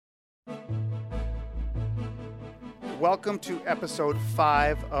Welcome to episode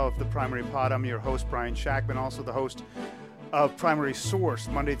 5 of the Primary Pod. I'm your host, Brian Shackman, also the host of Primary Source,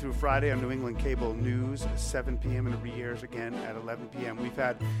 Monday through Friday on New England Cable News, 7 p.m. and it re-airs again at 11 p.m. We've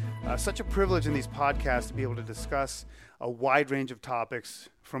had such a privilege in these podcasts to be able to discuss a wide range of topics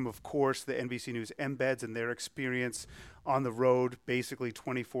from, of course, the NBC News embeds and their experience on the road, basically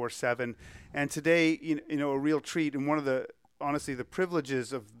 24/7. And today, you know, a real treat, and one of the, honestly, the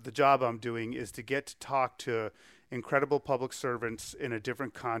privileges of the job I'm doing is to get to talk to incredible public servants in a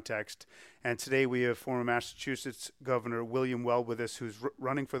different context. And today we have former Massachusetts Governor William Weld with us, who's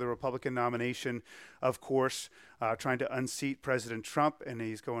running for the Republican nomination, of course, trying to unseat President Trump, and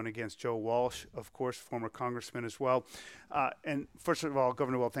he's going against Joe Walsh, of course, former congressman as well. And first of all,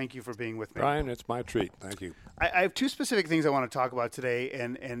 Governor Weld, thank you for being with me. Brian, it's my treat. Thank you. I have two specific things I want to talk about today,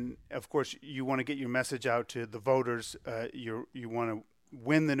 and of course, you want to get your message out to the voters. You want to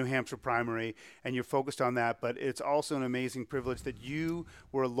win the New Hampshire primary, and you're focused on that, but it's also an amazing privilege that you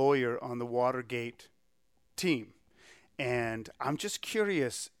were a lawyer on the Watergate team. And I'm just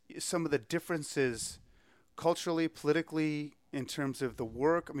curious, some of the differences culturally, politically, in terms of the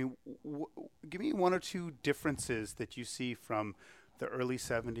work. I mean, give me one or two differences that you see from the early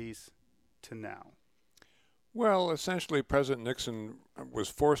 70s to now. Well, essentially, President Nixon was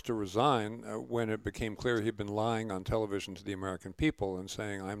forced to resign when it became clear he'd been lying on television to the American people and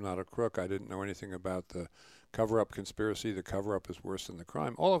saying, I'm not a crook, I didn't know anything about the cover-up conspiracy, the cover-up is worse than the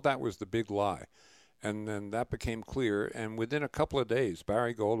crime. All of that was the big lie. And then that became clear, and within a couple of days,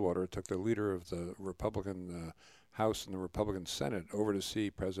 Barry Goldwater took the leader of the Republican House and the Republican Senate over to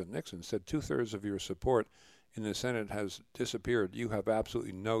see President Nixon, said 2/3 of your support in the Senate has disappeared. You have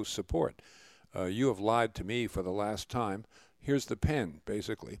absolutely no support. You have lied to me for the last time. Here's the pen,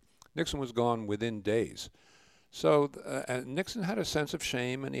 basically. Nixon was gone within days. So Nixon had a sense of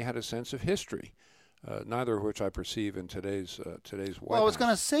shame and he had a sense of history, neither of which I perceive in today's White House. Well, I was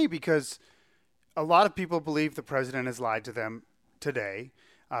going to say, because a lot of people believe the president has lied to them today.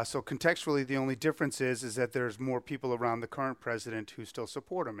 So contextually, the only difference is that there's more people around the current president who still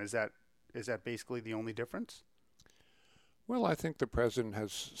support him. Is that basically the only difference? Well, I think the president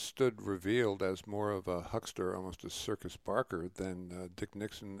has stood revealed as more of a huckster, almost a circus barker, than Dick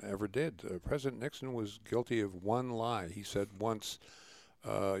Nixon ever did. President Nixon was guilty of one lie. He said once,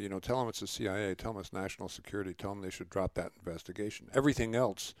 tell them it's the CIA, tell them it's national security, tell them they should drop that investigation. Everything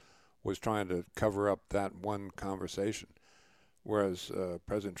else was trying to cover up that one conversation, whereas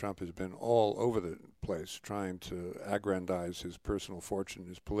President Trump has been all over the place trying to aggrandize his personal fortune,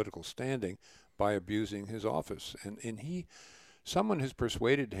 his political standing, by abusing his office. And someone has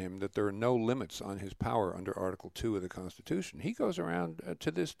persuaded him that there are no limits on his power under Article 2 of the Constitution. He goes around to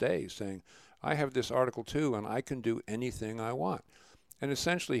this day saying, I have this Article 2 and I can do anything I want. And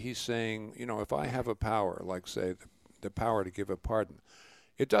essentially he's saying, if I have a power, like say the power to give a pardon,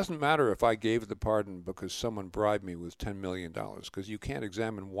 it doesn't matter if I gave the pardon because someone bribed me with $10 million, because you can't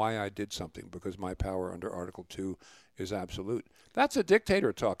examine why I did something because my power under Article 2 is absolute. That's a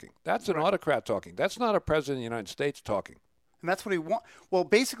dictator talking. That's an autocrat talking. That's not a president of the United States talking. And that's what he wants. Well,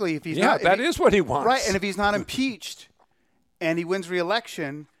 basically, if he's not... Yeah, that is what he wants. Right, and if he's not impeached and he wins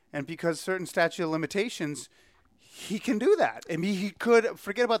re-election, and because certain statute of limitations, he can do that. I mean, he could...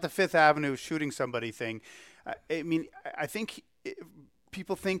 Forget about the Fifth Avenue shooting somebody thing. I think...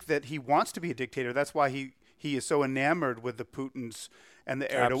 People think that he wants to be a dictator. That's why he is so enamored with the Putins and the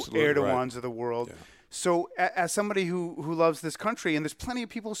Erdogans of the world. Yeah. So as somebody who loves this country, and there's plenty of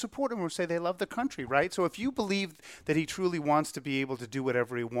people who support him who say they love the country, right? So if you believe that he truly wants to be able to do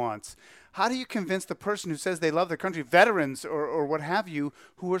whatever he wants, how do you convince the person who says they love their country, veterans or what have you,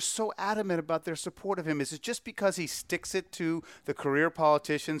 who are so adamant about their support of him? Is it just because he sticks it to the career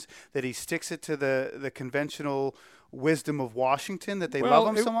politicians, that he sticks it to the conventional wisdom of Washington, that they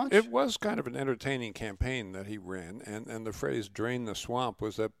love him so much? It was kind of an entertaining campaign that he ran, and the phrase drain the swamp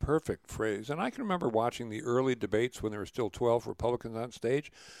was a perfect phrase. And I can remember watching the early debates when there were still 12 Republicans on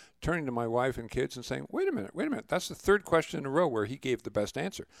stage, turning to my wife and kids and saying, wait a minute, that's the third question in a row where he gave the best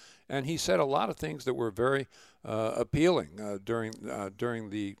answer. And he said a lot of things that were very appealing during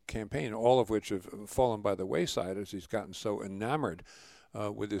the campaign, all of which have fallen by the wayside as he's gotten so enamored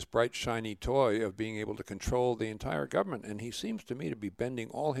with this bright, shiny toy of being able to control the entire government. And he seems to me to be bending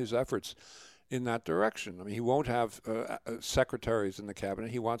all his efforts in that direction. I mean, he won't have secretaries in the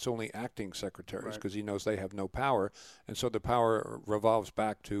cabinet. He wants only acting secretaries because he knows they have no power. And so the power revolves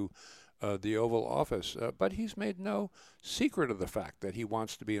back to the Oval Office. But he's made no secret of the fact that he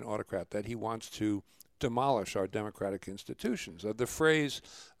wants to be an autocrat, that he wants to demolish our democratic institutions. The phrase,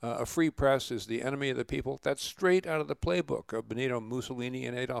 a free press is the enemy of the people, that's straight out of the playbook of Benito Mussolini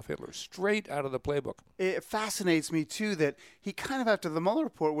and Adolf Hitler, straight out of the playbook. It fascinates me, too, that he kind of, after the Mueller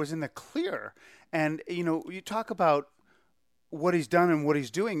report, was in the clear. And, you talk about what he's done and what he's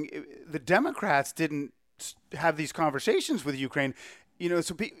doing. The Democrats didn't have these conversations with Ukraine.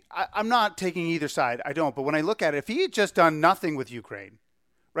 So I'm not taking either side. I don't. But when I look at it, if he had just done nothing with Ukraine,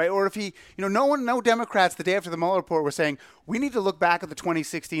 right? Or if he, no Democrats the day after the Mueller report were saying, we need to look back at the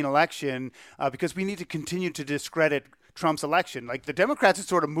 2016 election because we need to continue to discredit Trump's election. Like, the Democrats had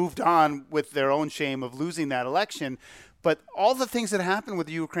sort of moved on with their own shame of losing that election. But all the things that happened with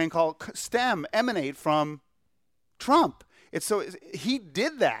the Ukraine call emanate from Trump. He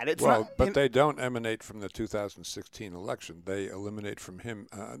did that. They don't emanate from the 2016 election. They emanate from him.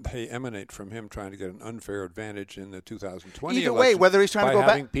 They emanate from him trying to get an unfair advantage in the 2020 election. Either way, whether he's trying to go back,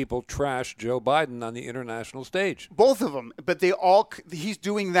 by having people trash Joe Biden on the international stage. Both of them, but he's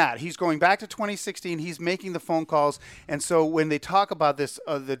doing that. He's going back to 2016. He's making the phone calls, and so when they talk about this,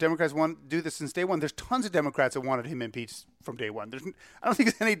 the Democrats want to do this since day one. There's tons of Democrats that wanted him impeached from day one. I don't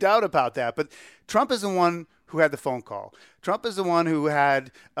think there's any doubt about that. But Trump is the one who had the phone call. Trump is the one who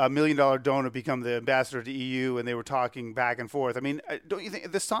had $1 million donor become the ambassador to EU, and they were talking back and forth. I mean, don't you think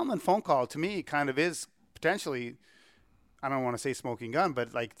the Sondland phone call to me kind of is potentially, I don't want to say smoking gun,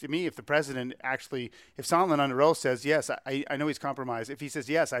 but like, to me, if the president actually, if Sondland under oath says, yes, I know he's compromised. If he says,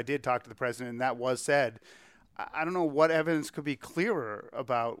 yes, I did talk to the president and that was said, I don't know what evidence could be clearer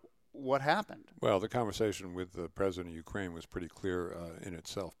about what happened. Well, the conversation with the president of Ukraine was pretty clear in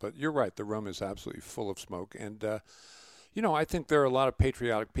itself. But you're right, the room is absolutely full of smoke. And, I think there are a lot of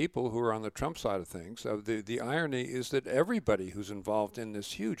patriotic people who are on the Trump side of things. The irony is that everybody who's involved in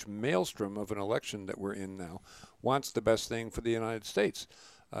this huge maelstrom of an election that we're in now wants the best thing for the United States.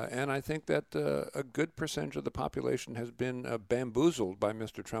 And I think that a good percentage of the population has been bamboozled by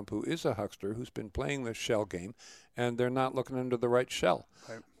Mr. Trump, who is a huckster, who's been playing the shell game, and they're not looking under the right shell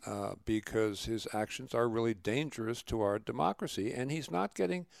because his actions are really dangerous to our democracy, and he's not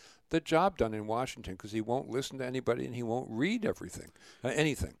getting the job done in Washington because he won't listen to anybody and he won't read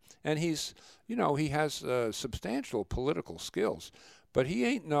anything. And he has substantial political skills. But he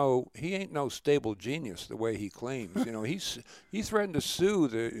ain't no stable genius the way he claims. He threatened to sue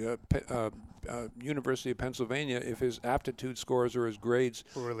the University of Pennsylvania if his aptitude scores or his grades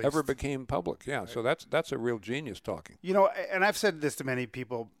ever became public. Yeah, right. So that's a real genius talking. And I've said this to many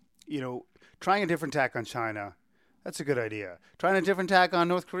people. Trying a different tack on China, that's a good idea. Trying a different tack on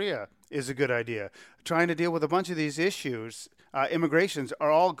North Korea is a good idea. Trying to deal with a bunch of these issues. Immigrations are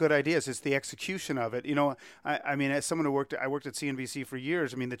all good ideas. It's the execution of it. I mean, as someone who worked at CNBC for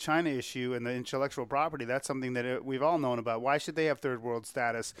years, I mean, the China issue and the intellectual property, that's something that we've all known about. Why should they have third world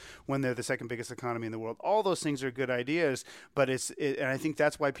status when they're the second biggest economy in the world? All those things are good ideas, but and I think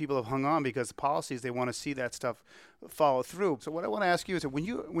that's why people have hung on, because the policies, they want to see that stuff follow through. So what I want to ask you is that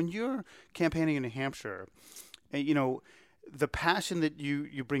when you're campaigning in New Hampshire, the passion that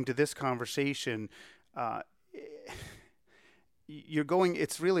you bring to this conversation,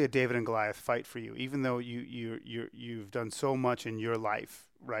 it's really a David and Goliath fight for you, even though you've done so much in your life,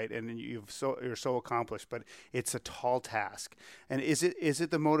 right? And you're so accomplished, but it's a tall task. And is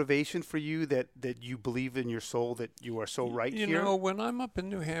it the motivation for you that you believe in your soul that you are so right here? When I'm up in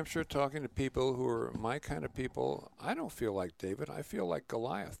New Hampshire talking to people who are my kind of people, I don't feel like David. I feel like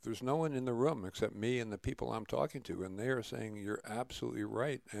Goliath. There's no one in the room except me and the people I'm talking to, and they are saying you're absolutely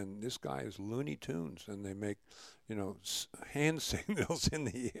right. And this guy is Looney Tunes, and they make hand signals in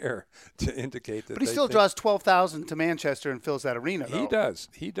the air to indicate that. But he still draws 12,000 to Manchester and fills that arena, though.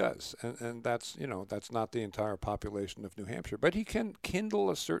 He does, and that's not the entire population of New Hampshire, but he can kindle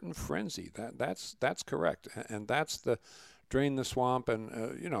a certain frenzy. That's correct, and that's the drain the swamp. And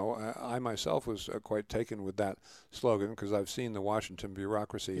I myself was quite taken with that slogan because I've seen the Washington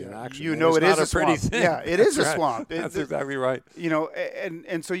bureaucracy in action. It is a pretty swamp. Thing. Yeah, it is a swamp. That's exactly right.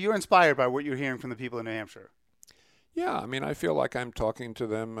 And so you're inspired by what you're hearing from the people in New Hampshire. Yeah, I mean, I feel like I'm talking to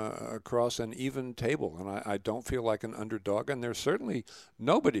them across an even table, and I don't feel like an underdog. And there's certainly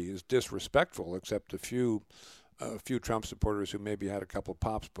nobody is disrespectful except a few Trump supporters who maybe had a couple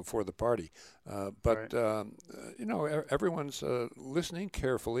pops before the party. But everyone's listening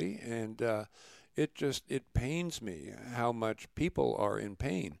carefully, and it pains me how much people are in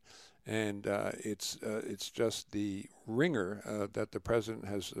pain. And it's just the ringer that the president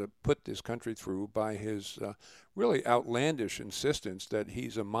has put this country through by his really outlandish insistence that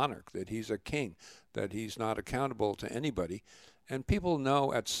he's a monarch, that he's a king, that he's not accountable to anybody. And people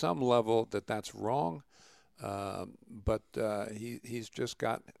know at some level that that's wrong. But he's just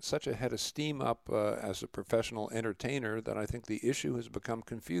got such a head of steam up as a professional entertainer that I think the issue has become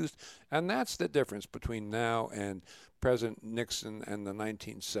confused. And that's the difference between now and President Nixon and the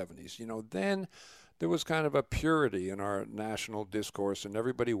 1970s. You know, then there was kind of a purity in our national discourse, and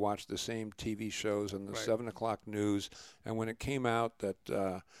everybody watched the same TV shows and the 7 o'clock news. And when it came out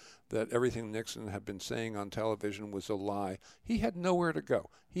that everything Nixon had been saying on television was a lie, he had nowhere to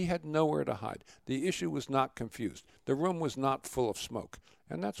go. He had nowhere to hide. The issue was not confused. The room was not full of smoke.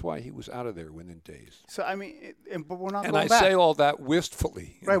 And that's why he was out of there within days. So, I mean, but we're not going back. And I say all that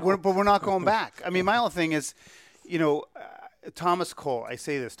wistfully. Right, but we're not going back. I mean, my whole thing is, you know, Thomas Cole, I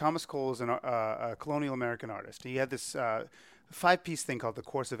say this, Thomas Cole is a colonial American artist. He had this 5-piece thing called The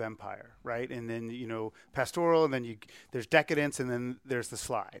Course of Empire, right? And then, you know, pastoral, and then there's decadence, and then there's the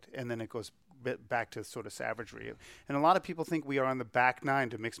slide. And then it goes back to sort of savagery. And a lot of people think we are on the back nine,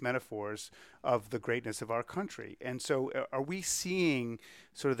 to mix metaphors, of the greatness of our country. And so are we seeing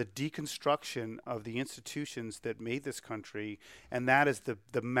sort of the deconstruction of the institutions that made this country? And that is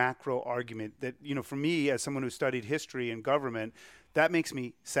the macro argument that, you know, for me, as someone who studied history and government, that makes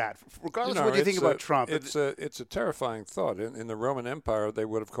me sad. Regardless of what you think about Trump. It's a terrifying thought. In the Roman Empire, they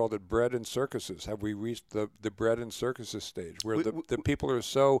would have called it bread and circuses. Have we reached the bread and circuses stage, where the people are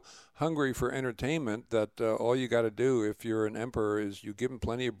so hungry for entertainment that all you got to do if you're an emperor is you give them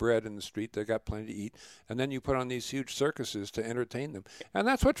plenty of bread in the street, they got plenty to eat, and then you put on these huge circuses to entertain them. And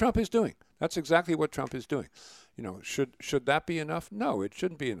that's what Trump is doing. That's exactly what Trump is doing. You know, should that be enough? No, it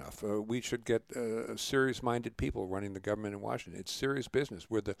shouldn't be enough. We should get serious-minded people running the government in Washington. It's serious business.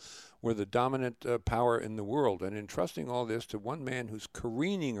 We're the dominant power in the world, and entrusting all this to one man who's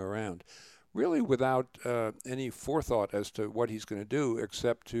careening around, really without any forethought as to what he's going to do,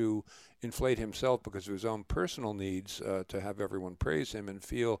 except to inflate himself because of his own personal needs, to have everyone praise him and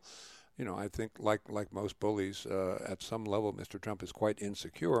feel. You know, I think like most bullies, at some level, Mr. Trump is quite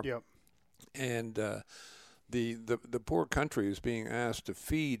insecure. Yep. And the poor country is being asked to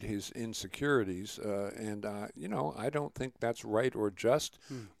feed his insecurities, and you know, I don't think that's right or just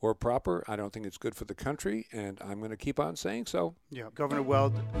or proper. I don't think it's good for the country, and I'm going to keep on saying so. Yeah, Governor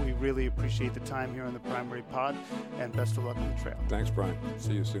Weld, we really appreciate the time here on the Primary Pod, and best of luck on the trail. Thanks, Brian.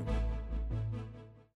 See you soon.